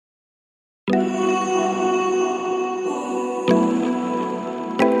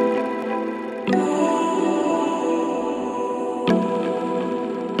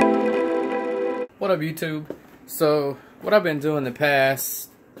What up, YouTube? So what I've been doing the past,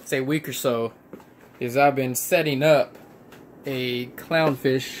 say, week or so is I've been setting up a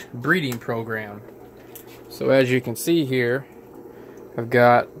clownfish breeding program. So as you can see here, I've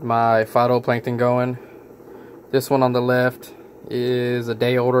got my phytoplankton going. This one on the left is a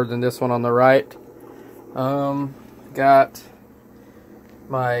day older than this one on the right. Got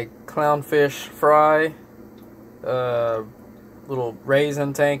my clownfish fry, little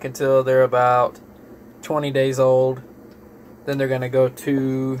raisin tank until they're about 20 days old. Then they're going to go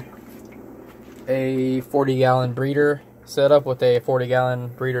to a 40-gallon breeder setup with a 40-gallon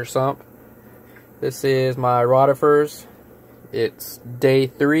breeder sump. This is my rotifers. It's day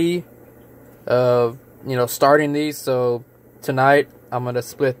 3 of starting these. So tonight I'm going to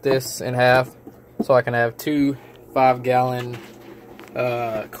split this in half so I can have 2 5-gallon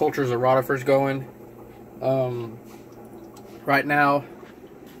cultures of rotifers going. Right now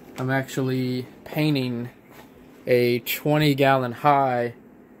I'm actually painting a 20-gallon high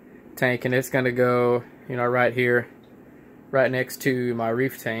tank, and it's going to go right here, right next to my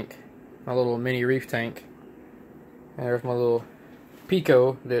reef tank, my little mini reef tank. And there's my little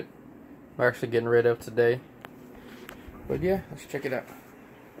Pico that I'm actually getting rid of today. But yeah, let's check it out.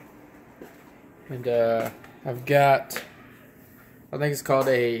 And I've got, I think it's called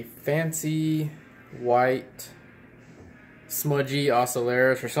a fancy white smudgy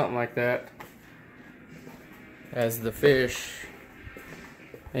ocellaris or something like that as the fish,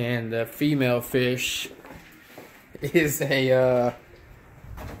 and the female fish is a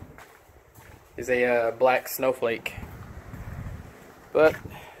black snowflake. But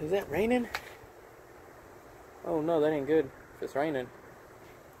is that raining? Oh no, that ain't good if it's raining.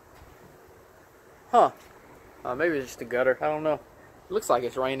 Huh. Maybe it's just a gutter. I don't know. It looks like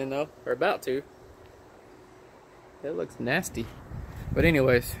it's raining though, or about to. It looks nasty. But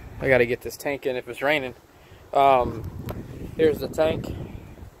anyways, I gotta get this tank in if it's raining. Here's the tank.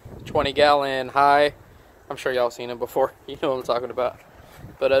 20-gallon high. I'm sure y'all seen them before. You know what I'm talking about.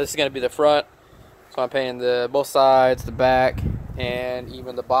 But this is gonna be the front. So I'm painting both sides, the back, and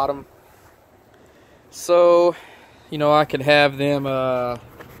even the bottom. So, I could have them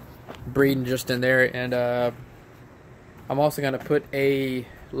breeding just in there. And I'm also gonna put a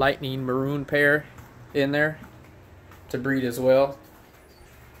lightning maroon pair in there to breed as well.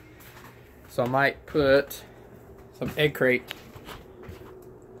 So I might put some egg crate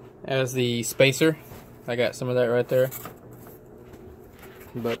as the spacer. I got some of that right there.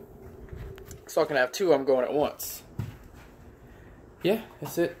 But so I can have 2 of them going at once. Yeah,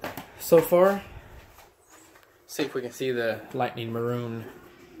 that's it so far. See if we can see the lightning maroon.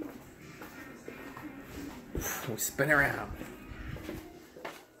 We spin around.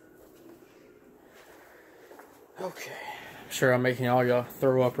 Okay, I'm sure I'm making all y'all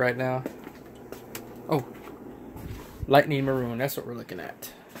throw up right now. Oh, lightning maroon, that's what we're looking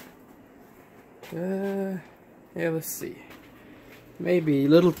at. Yeah, let's see. Maybe a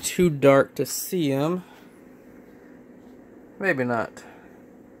little too dark to see him. Maybe not.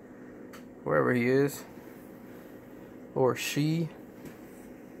 Wherever he is. Or she.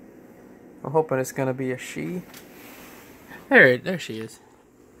 I'm hoping it's gonna be a she. There she is.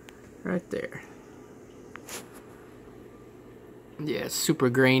 Right there. Yeah, it's super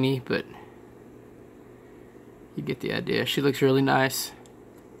grainy, but you get the idea. She looks really nice.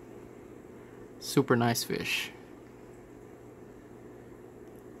 Super nice fish.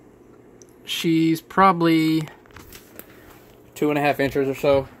 She's probably 2.5 inches or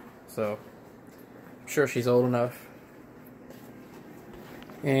so. So I'm sure she's old enough.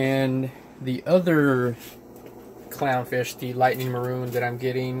 And the other clownfish, the lightning maroon that I'm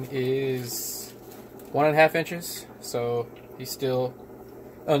getting, is 1.5 inches. So he's still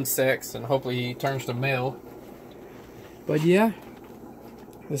unsexed, and hopefully he turns to male. But yeah,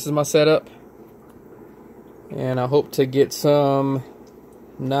 this is my setup, and I hope to get some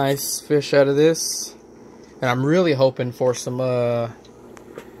nice fish out of this. And I'm really hoping for some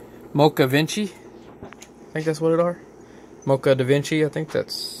Mocha Vinci. I think that's what it are. Mocha Da Vinci, I think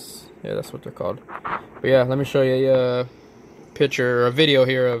that's what they're called. But yeah, let me show you a picture or a video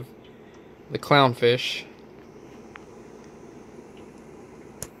here of the clownfish.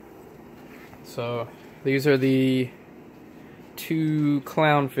 So these are the 2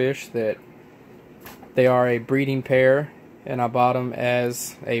 clownfish that they are a breeding pair, and I bought them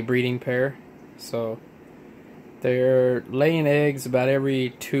as a breeding pair. So they're laying eggs about every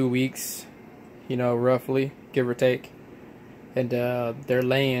 2 weeks, roughly, give or take. And they're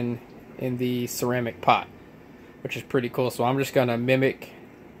laying in the ceramic pot, which is pretty cool. So I'm just gonna mimic,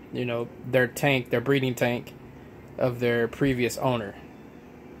 their tank, their breeding tank of their previous owner.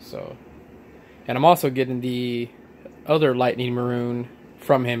 So And I'm also getting the other lightning maroon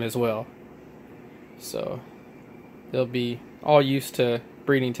from him as well. So they'll be all used to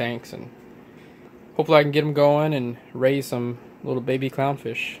breeding tanks, and hopefully I can get them going and raise some little baby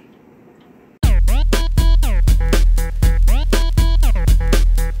clownfish.